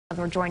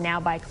We're joined now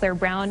by Claire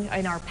Brown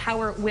in our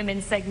Power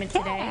Women segment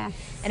today. Yeah.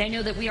 And I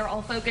know that we are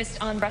all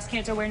focused on Breast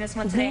Cancer Awareness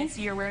Month today. I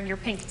see you're wearing your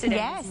pink today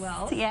as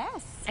well.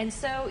 Yes. And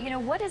so,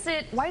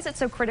 why is it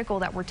so critical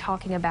that we're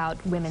talking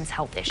about women's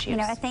health issues?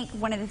 I think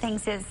one of the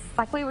things is,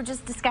 like we were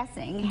just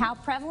discussing, how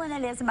prevalent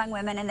it is among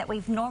women and that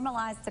we've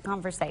normalized the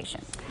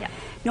conversation. Yeah.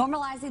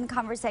 Normalizing the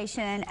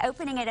conversation,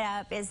 opening it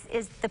up is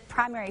the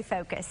primary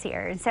focus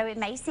here. And so it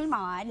may seem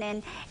odd,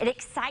 and it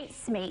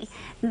excites me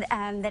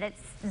that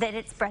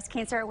it's Breast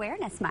Cancer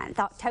Awareness Month.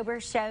 October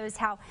shows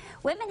how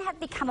women have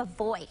become a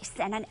voice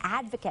and an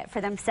advocate for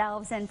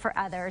themselves and for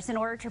others in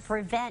order to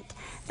prevent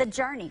the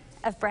journey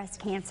of breast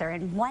cancer.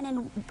 And 1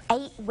 in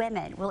 8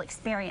 women will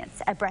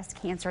experience a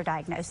breast cancer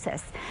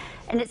diagnosis.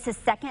 And it's the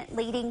second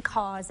leading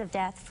cause of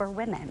death for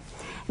women.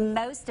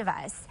 Most of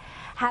us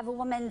have a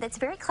woman that's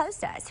very close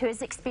to us who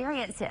has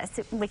experienced this.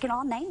 We can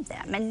all name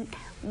them. And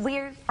we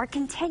are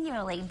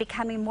continually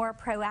becoming more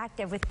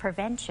proactive with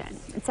prevention.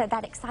 And so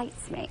that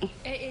excites me.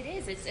 It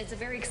is. It's a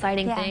very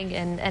exciting thing.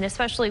 And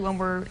especially when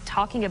we're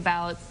talking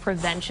about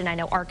prevention. I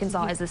know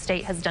Arkansas as a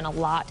state has done a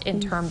lot in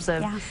terms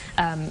of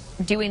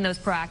doing those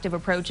proactive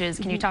approaches.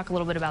 Can you talk a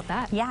little bit about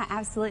that? Yeah,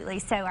 absolutely.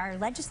 So our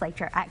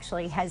legislature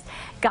actually has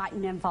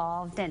gotten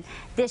involved. And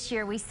this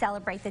year we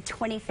celebrate the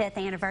 25th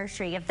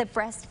anniversary of the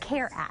Breast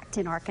Care Act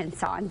in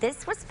Arkansas. And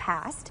this was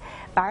passed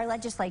by our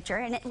legislature,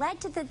 and it led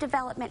to the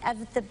development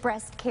of the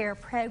breast care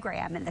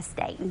program in the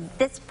state. And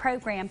this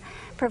program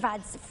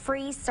provides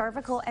free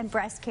cervical and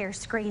breast care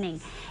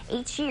screening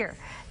each year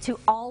to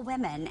all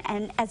women,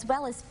 and as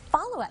well as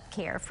follow-up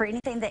care for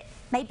anything that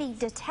may be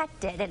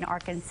detected in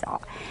Arkansas.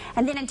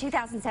 And then in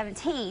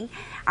 2017,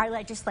 our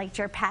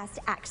legislature passed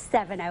Act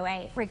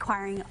 708,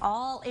 requiring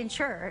all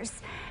insurers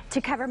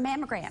to cover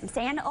mammograms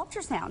and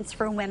ultrasounds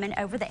for women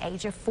over the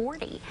age of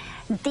 40.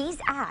 These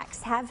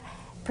acts have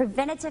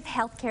preventative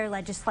health care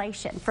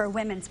legislation for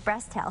women's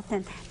breast health,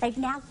 and they've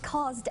now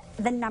caused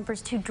the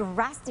numbers to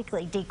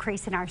drastically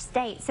decrease in our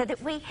state so that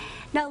we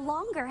no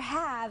longer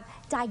have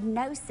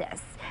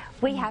diagnosis.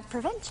 We have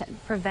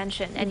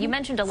prevention. And you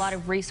mentioned a lot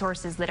of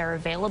resources that are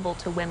available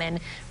to women.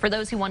 For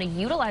those who want to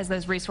utilize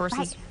those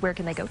resources, where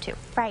can they go to?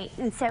 Right.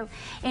 And so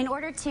in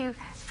order to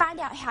find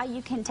out how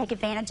you can take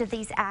advantage of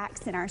these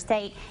acts in our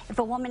state, if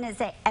a woman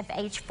is of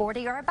age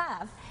 40 or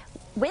above,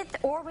 with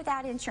or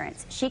without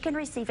insurance, she can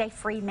receive a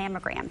free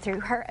mammogram through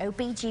her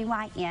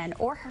OB/GYN,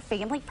 or her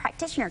family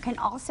practitioner can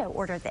also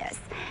order this.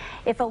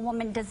 If a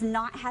woman does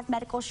not have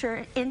medical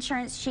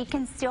insurance, she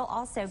can still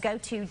also go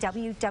to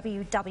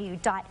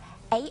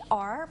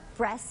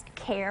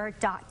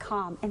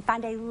www.arbreastcare.com and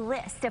find a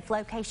list of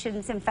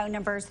locations and phone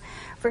numbers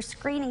for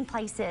screening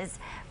places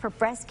for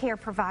breast care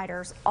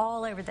providers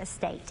all over the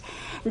state.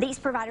 These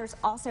providers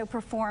also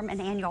perform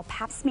an annual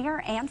pap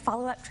smear and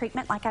follow-up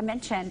treatment, like I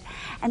mentioned.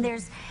 And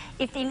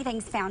if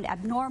anything's found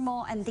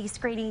abnormal, and these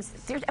screenings,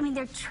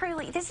 they're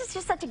truly, this is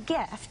just such a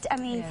gift.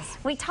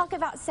 We talk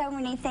about so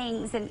many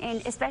things, and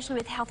especially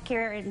with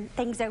healthcare and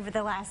things over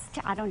the last,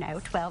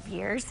 12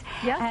 years.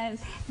 Yeah.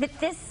 But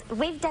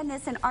we've done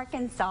this in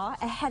Arkansas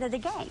ahead of the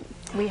game.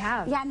 We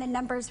have. Yeah, and the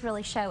numbers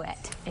really show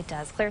it. It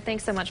does. Claire,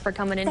 thanks so much for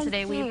coming in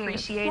today. We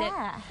appreciate it.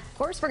 Of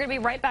course, we're going to be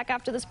right back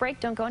after this break.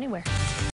 Don't go anywhere.